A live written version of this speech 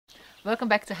Welcome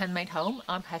back to Handmade Home.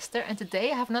 I'm Hester and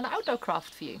today I have another outdoor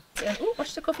craft for you. Ooh,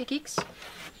 watch the coffee, Keeks.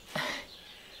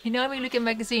 You know when you look in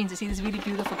magazines, you see these really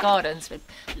beautiful gardens with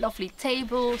lovely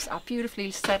tables, are beautifully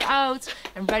set out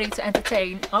and ready to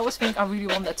entertain. I always think I really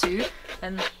want that too.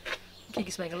 And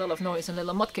Kiki's making a lot of noise in a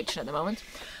little mud kitchen at the moment.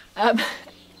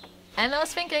 And I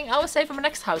was thinking, I would say for my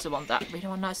next house I want that. We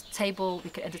want a nice table we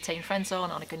can entertain friends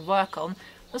on and I can work on.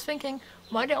 I was thinking,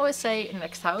 why do I always say in the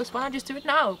next house? Why not just do it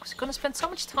now? Because we're going to spend so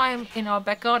much time in our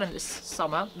back garden this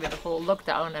summer with the whole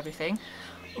lockdown and everything.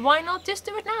 Why not just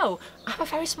do it now? I have a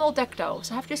very small deck though,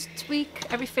 so I have to just tweak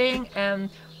everything and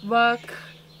work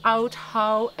out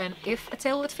how and if a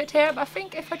table would fit here. But I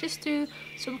think if I just do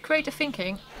some creative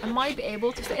thinking, I might be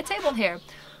able to fit a table in here.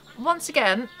 Once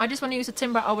again, I just want to use the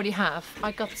timber I already have.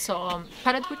 I got some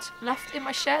pallet wood left in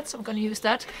my shed, so I'm going to use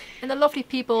that. And the lovely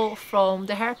people from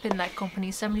the Hairpinleg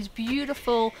company sent me these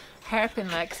beautiful hairpin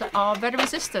legs that are weather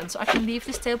resistant, so I can leave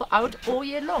this table out all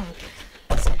year long.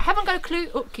 So I haven't got a clue.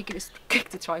 Oh, Kiki just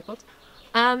kicked the tripod.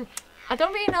 I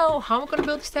don't really know how I'm going to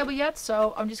build this table yet,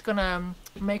 so I'm just going to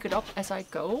make it up as I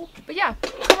go. But yeah,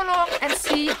 come along and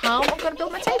see how I'm going to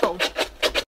build my table.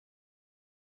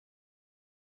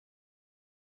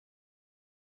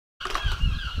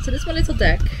 So this is my little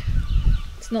deck.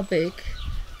 It's not big.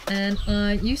 And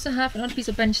I used to have another piece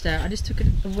of bench there. I just took it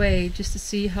away just to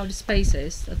see how the space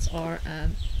is. That's our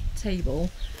table.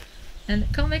 And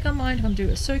can't make our mind if I'm doing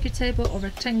a circular table or a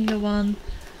rectangular one.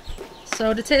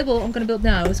 So the table I'm going to build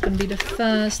now is going to be the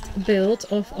first build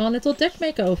of our little deck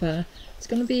makeover. It's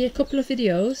going to be a couple of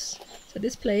videos. So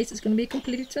this place is going to be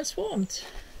completely transformed.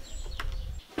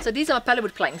 So these are pallet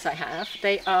wood planks I have.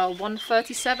 They are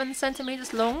 137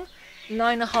 centimeters long,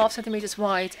 9.5 centimeters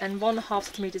wide and 1.5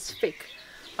 centimeters thick.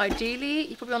 Ideally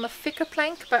you probably want a thicker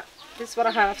plank, but this is what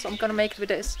I have, so I'm going to make it with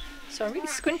this. So I'm really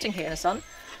squinting here in the sun.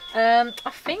 I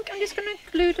think I'm just going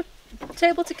to glue the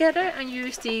table together and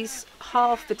use these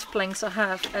half-width planks I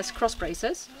have as cross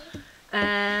braces.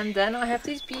 And then I have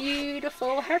these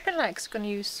beautiful hairpin legs I'm going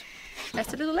to use as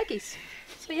the little leggies.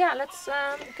 So yeah, let's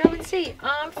go and see.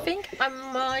 I think I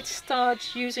might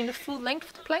start using the full length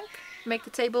of the plank, make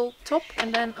the table top,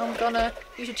 and then I'm gonna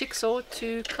use a jigsaw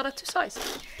to cut it to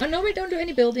size. I normally don't do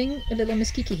any building with little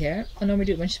Miss Kiki here. I normally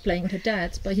do it when she's playing with her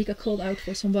dad, but he got called out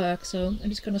for some work, so I'm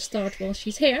just gonna start while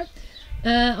she's here.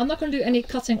 I'm not gonna do any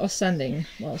cutting or sanding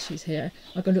while she's here.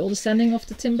 I'm gonna do all the sanding of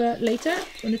the timber later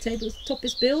when the table top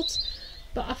is built,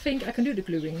 but I think I can do the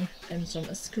gluing and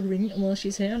some screwing while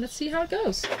she's here. Let's see how it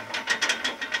goes.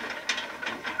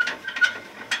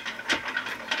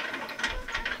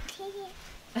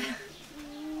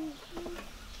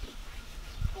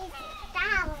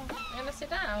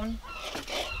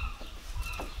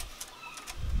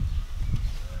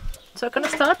 So I'm going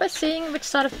to start by seeing which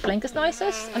side of the plank is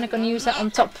nicest, and I'm going to use that on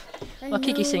top while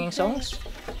Kiki's singing songs.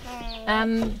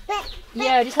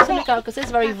 Yeah, just have to look out because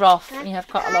it's very rough and you have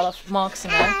quite a lot of marks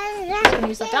in there. I'm just going to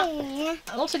use like that.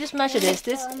 I'll also just measure this.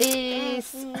 This is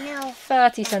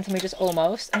 30 centimeters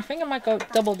almost. I think I might go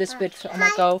double this width, so I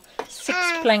might go 6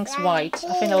 planks wide.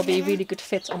 I think that will be a really good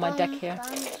fit on my deck here.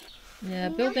 Yeah,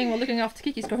 building while looking after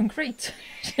Kiki's going great.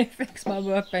 She fixed my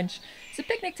workbench. It's a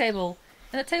picnic table.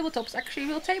 And the tabletop's actually a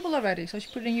real table already, so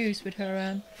she put it in use with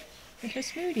her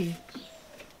smoothie.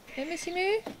 Hey, Missy Moo?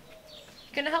 You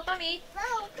gonna help Mummy?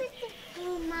 Oh,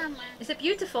 beautiful, Mama. Is it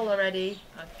beautiful already?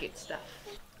 Oh, good stuff.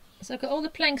 So I've got all the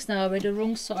planks now with the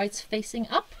wrong sides facing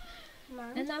up.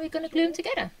 Mom. And now we're gonna glue them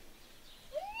together.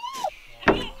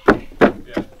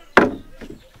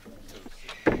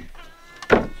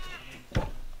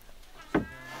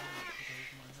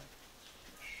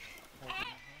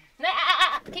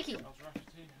 Kiki.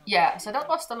 Yeah, so that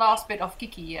was the last bit of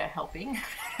Kiki helping,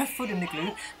 foot in the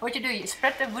glue. What you do, you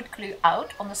spread the wood glue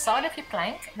out on the side of your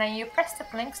plank, and then you press the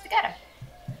planks together.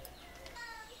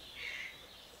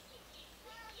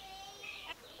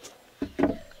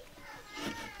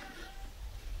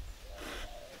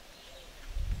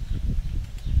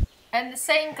 And the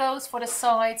same goes for the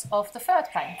sides of the third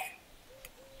plank.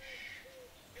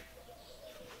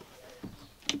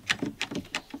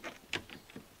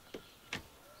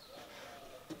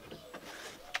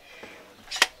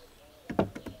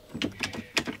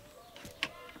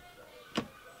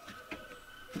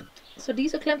 So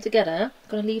these are clamped together. I'm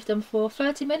going to leave them for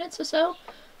 30 minutes or so.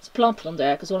 It's plumped on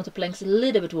there because one of the planks is a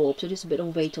little bit warped, so just a bit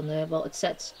of weight on there while it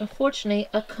sets. Unfortunately,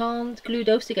 I can't glue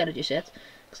those together just yet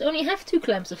because I only have 2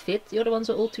 clamps that fit. The other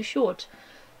ones are all too short.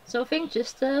 So I think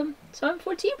just time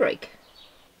for a tea break.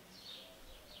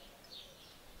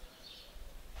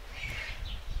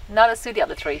 Now let's do the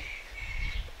other 3.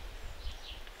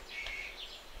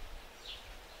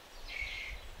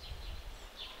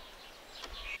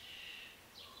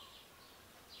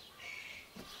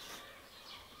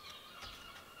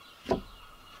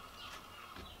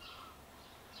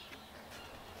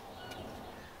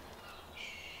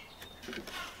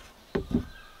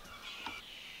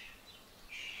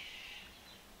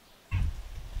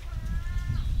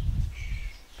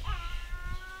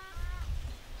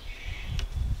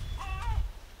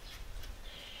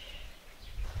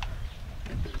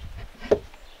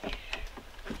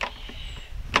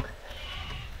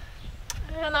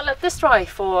 And I'll let this dry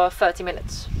for 30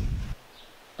 minutes.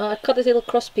 I cut these little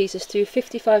cross pieces to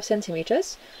 55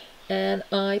 centimeters and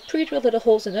I pre-drilled little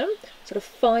holes in them, sort of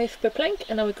 5 per plank,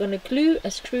 and now we're going to glue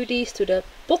and screw these to the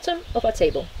bottom of our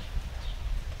table.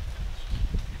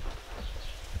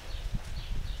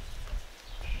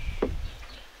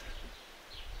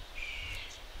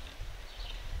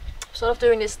 Sort of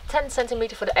doing this 10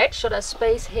 centimeter for the edge, so there's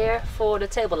space here for the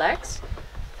table legs.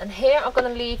 And here I'm going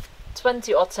to leave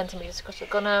 20 odd centimeters because we're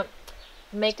going to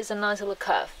make this a nice little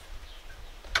curve.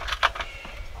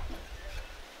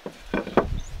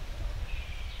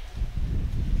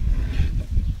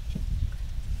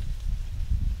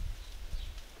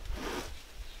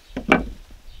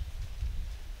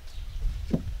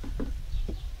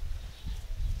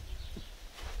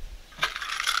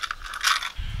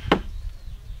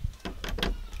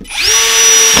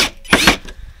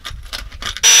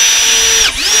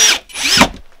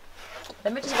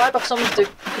 Let me just wipe off some of the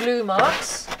glue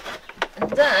marks and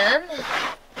then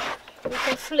we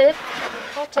can flip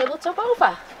our tabletop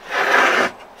over.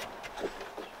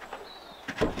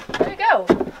 There you go,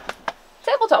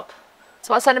 tabletop.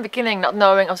 So I said in the beginning, not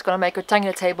knowing I was going to make a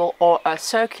rectangular table or a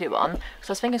circular one. So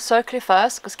I was thinking circular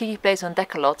first, because Kiki plays on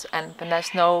deck a lot, and when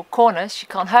there's no corners she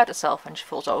can't hurt herself when she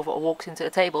falls over or walks into the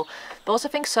table. But also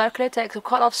I think circular takes up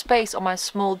quite a lot of space on my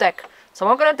small deck. So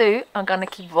what I'm going to do, I'm going to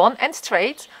keep one end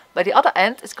straight, but the other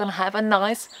end is going to have a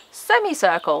nice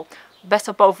semicircle. Best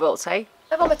of both worlds, eh?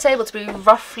 I want my table to be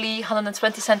roughly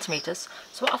 120 centimeters.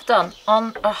 So what I've done,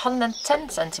 on 110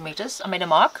 centimeters, I made a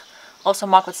mark. Also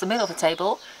mark what's the middle of the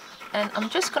table. And I'm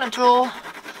just going to draw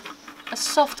a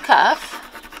soft curve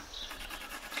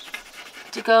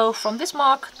to go from this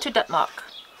mark to that mark.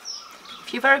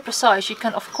 If you're very precise, you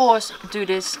can of course do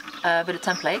this with a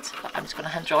template, but I'm just going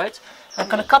to hand draw it. I'm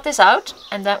going to cut this out,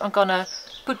 and then I'm going to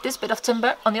put this bit of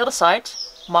timber on the other side,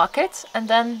 mark it, and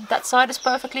then that side is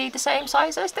perfectly the same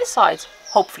size as this side,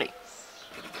 hopefully.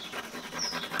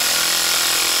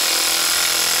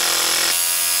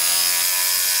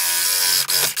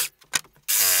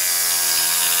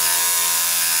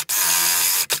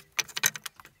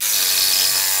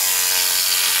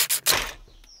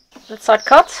 That side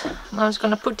cut. Now I'm just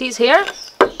going to put these here.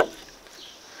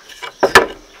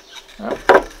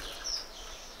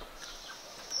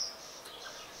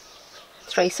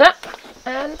 Tracer,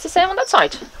 and it's the same on that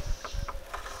side.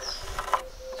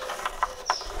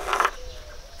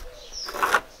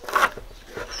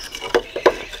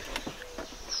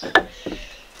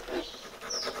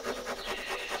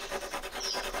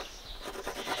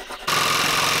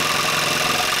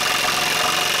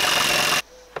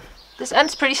 This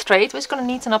end's pretty straight, we're just going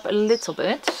to neaten up a little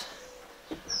bit.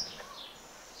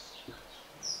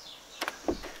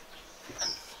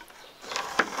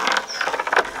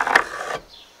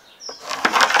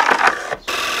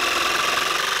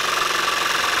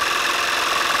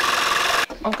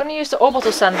 I'm going to use the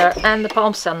orbital sander and the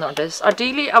palm sander on this.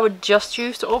 Ideally I would just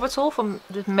use the orbital from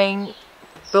the main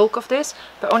bulk of this,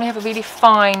 but I only have a really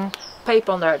fine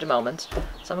paper on there at the moment.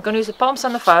 So I'm going to use the palm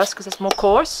sander first because it's more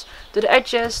coarse, to the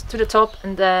edges, to the top,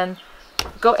 and then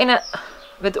go in it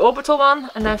with the orbital one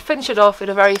and then finish it off with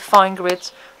a very fine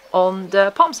grit on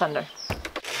the palm sander.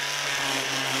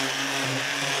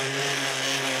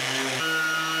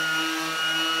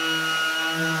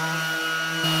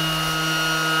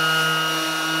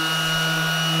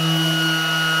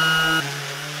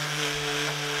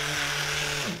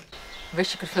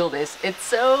 Wish you could feel this. It's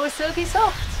so silky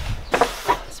soft.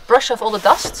 Let's brush off all the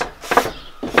dust.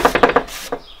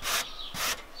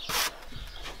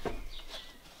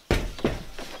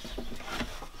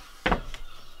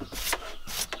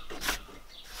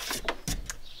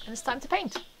 And it's time to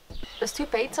paint. There's two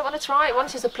paints I want to try. One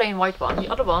is just a plain white one.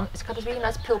 The other one is got a really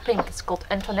nice pale pink. It's called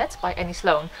Antoinette by Annie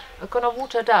Sloan. I'm gonna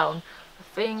water down. I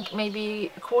think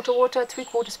maybe a quarter water,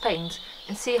 3/4 paint,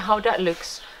 and see how that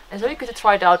looks. And it's very good to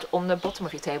try it out on the bottom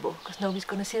of your table, because nobody's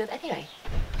going to see that anyway.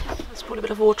 Let's put a bit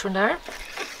of water in there.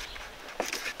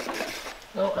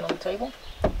 Oh, and on the table.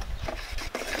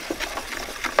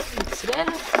 Mix it in.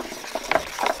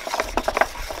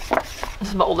 This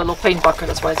is my old little paint bucket,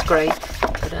 that's why it's grey.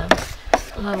 But,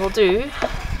 and I will do.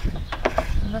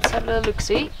 And let's have a little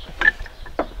look-see.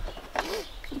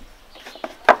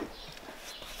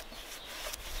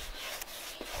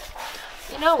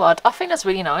 You know what? I think that's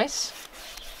really nice.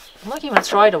 I'm not even going to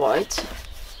try the white,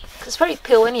 because it's very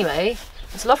pale anyway.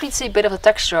 It's lovely to see a bit of the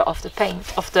texture of the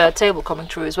paint of the table coming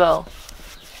through as well.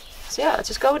 So yeah, let's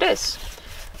just go with this.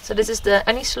 So this is the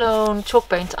Annie Sloan Chalk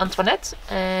paint Antoinette,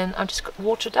 and I'm just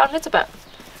watered down a little bit.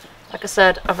 Like I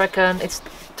said, I reckon it's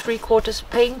 3/4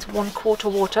 paint, 1/4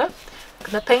 water.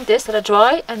 I'm gonna paint this, let it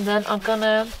dry, and then I'm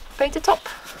gonna paint the top.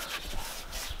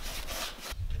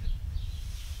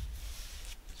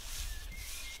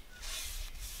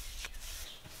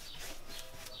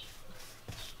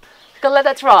 Gonna let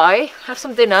that dry, have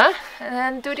some dinner, and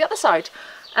then do the other side.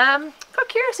 Quite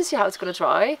curious to see how it's gonna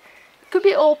dry. It could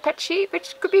be all patchy,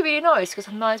 which could be really nice because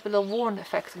a nice little worn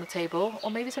effect on the table,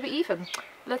 or maybe it's a bit even.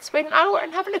 Let's wait an hour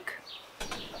and have a look.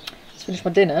 Let's finish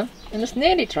my dinner, and it's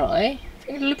nearly dry. I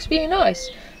think it looks really nice.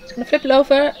 Just gonna flip it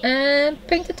over and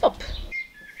paint the top.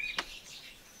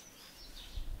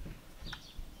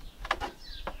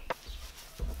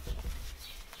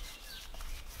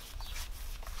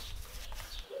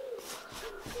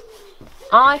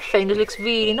 I think it looks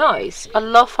really nice. I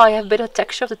love how you have a bit of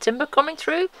texture of the timber coming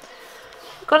through.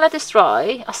 I'm gonna let this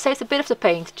dry. I saved a bit of the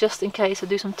paint just in case I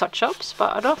do some touch-ups,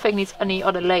 but I don't think it needs any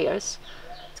other layers.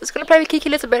 So I'm just gonna play with Kiki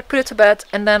a little bit, put it to bed,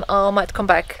 and then I might come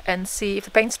back and see if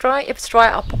the paint's dry. If it's dry,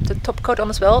 I'll pop the top coat on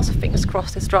as well, so fingers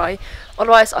crossed it's dry.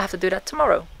 Otherwise, I'll have to do that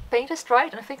tomorrow. Paint is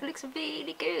dried and I think it looks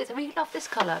really good. I really love this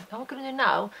colour. What I'm going to do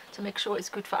now to make sure it's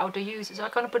good for outdoor use is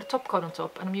I'm going to put a top coat on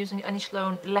top, and I'm using Annie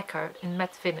Sloan Lacquer in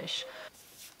matte finish.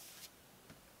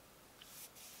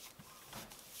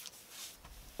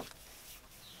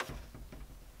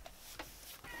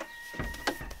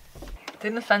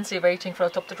 Didn't fancy waiting for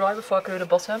the top to dry before I could do the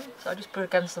bottom, so I just put it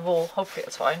against the wall. Hopefully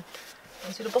it's fine.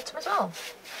 And do the bottom as well.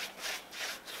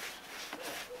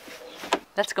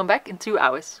 Let's come back in 2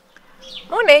 hours.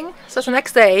 Morning! So it's the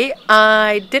next day.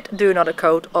 I did do another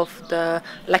coat of the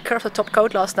lacquer of the top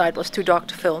coat. Last night was too dark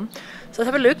to film. So let's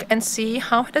have a look and see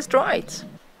how it has dried. There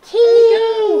we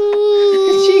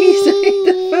go! She's going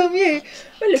to film you.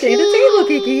 We're looking at the table,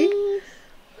 Kiki.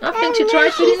 I think she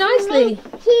dried really nicely.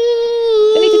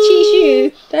 I need to cheese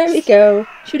you. There we go.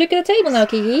 Should we look at the table now,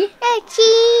 Kiki?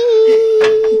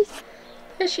 Cheese!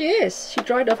 There she is. She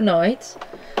dried overnight.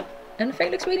 And I think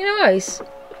it looks really nice.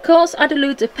 Because I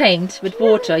dilute the paint with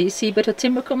water, you see a bit of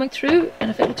timber coming through.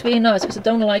 And I think it looks really nice because I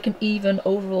don't like an even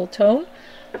overall tone.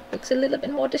 Looks a little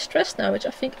bit more distressed now, which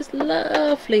I think is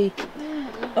lovely.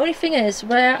 Only thing is,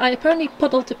 where I apparently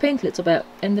puddled the paint a little bit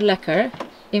in the lacquer,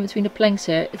 in between the planks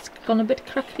here, it's gone a bit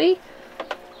crackly.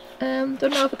 Don't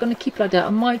know if I'm going to keep like that. I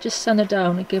might just sand it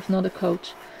down and give another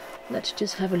coat. Let's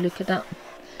just have a look at that.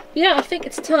 Yeah, I think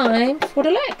it's time for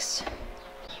the legs.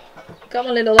 Got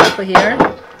my little level here.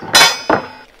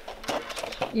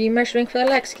 You measuring for the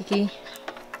legs, Kiki?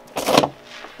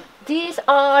 These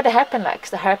are the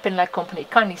Hairpinlegs the Hairpinleg company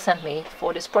kindly sent me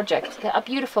for this project. They are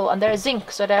beautiful and they're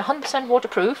zinc, so they're 100%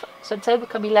 waterproof, so the table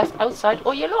can be left outside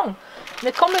all year long. And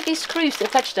they come with these screws to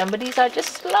attach them, but these are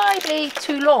just slightly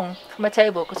too long for my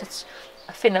table because it's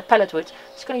a thinner pallet wood.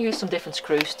 I'm just going to use some different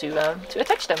screws to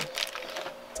attach them.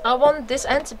 I want this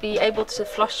end to be able to sit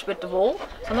flush with the wall,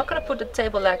 so I'm not going to put the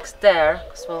table legs there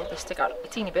because, well, they stick out a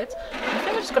teeny bit. I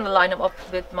think I'm just going to line them up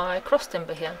with my cross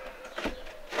timber here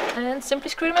and simply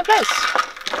screw them in place.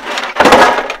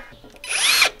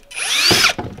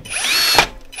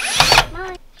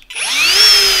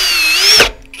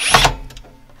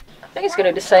 I think it's going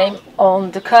to do the same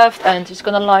on the curved end. Just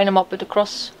going to line them up with the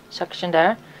cross section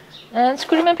there and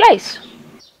screw them in place.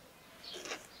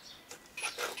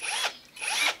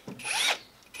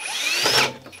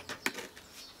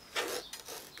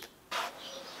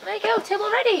 There you go, table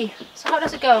ready. So how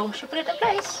does it go? Should we put it in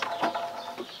place?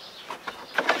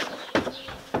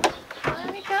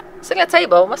 Sitting at the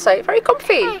table, I must say, very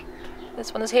comfy.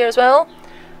 This one is here as well.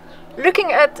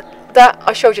 Looking at that,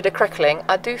 I showed you the crackling.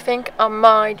 I do think I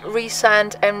might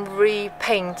resand and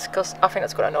repaint because I think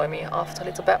that's going to annoy me after a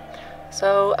little bit.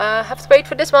 So I have to wait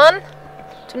for this one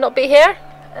to not be here,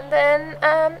 and then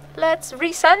let's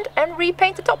resand and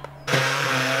repaint the top.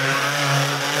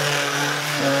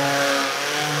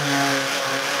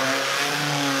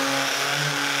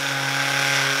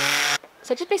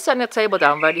 So I just been setting the table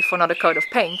down ready for another coat of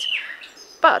paint.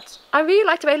 But I really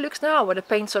like the way it looks now, where the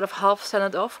paint's sort of half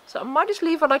sanded off. So I might just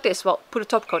leave it like this. Well, put a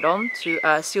top coat on to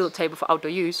seal the table for outdoor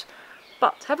use.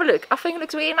 But have a look, I think it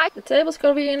looks really nice. The table's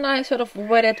got a really nice sort of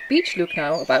wetted beach look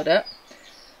now about it.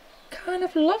 Kind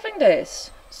of loving this.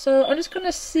 So I'm just going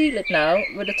to seal it now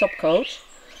with the top coat.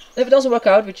 If it doesn't work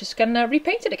out, we just can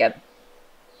repaint it again.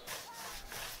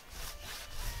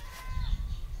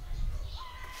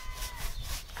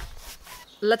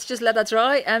 Let's just let that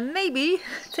dry and maybe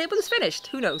the table is finished,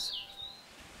 who knows.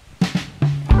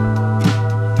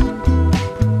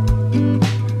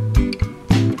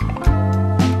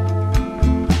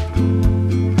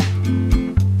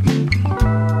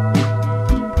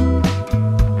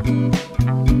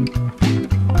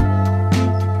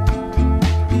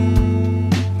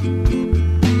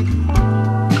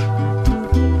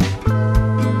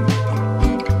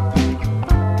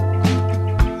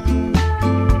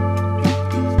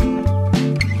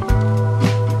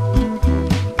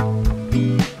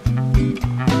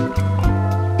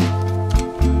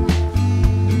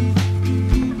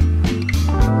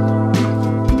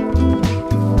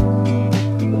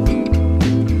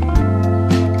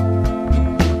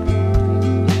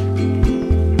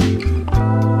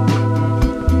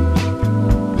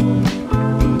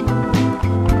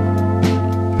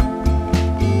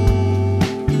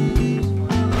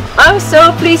 I'm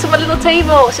so pleased with my little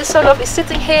table. It's just so lovely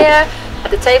sitting here at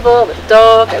the table with the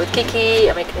dog and with Kiki.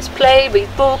 I'm making us play, read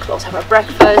books, we also have our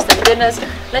breakfast and dinners.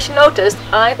 And as you noticed,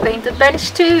 I painted the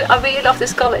bench too. I really love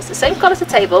this color. It's the same color as the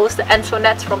table. It's the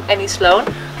Antoinette from Annie Sloan.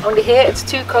 Only here it's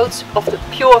 2 coats of the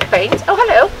pure paint. Oh,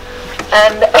 hello.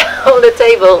 And on the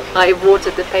table I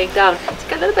watered the paint down to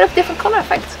get a little bit of different color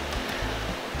effect.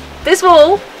 This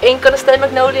wall ain't gonna stay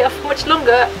magnolia for much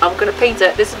longer. I'm gonna paint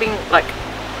it. This has been like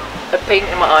a pain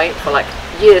in my eye for like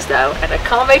years now, and I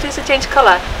can't wait for this to change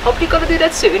color. Hopefully gonna do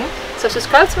that soon. So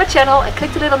subscribe to my channel and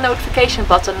click the little notification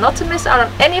button not to miss out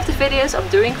on any of the videos I'm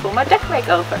doing for my deck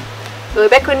makeover. We'll be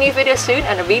back with a new video soon,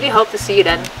 and I really hope to see you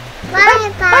then.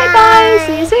 Bye bye. Bye bye.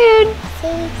 See you soon.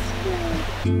 See you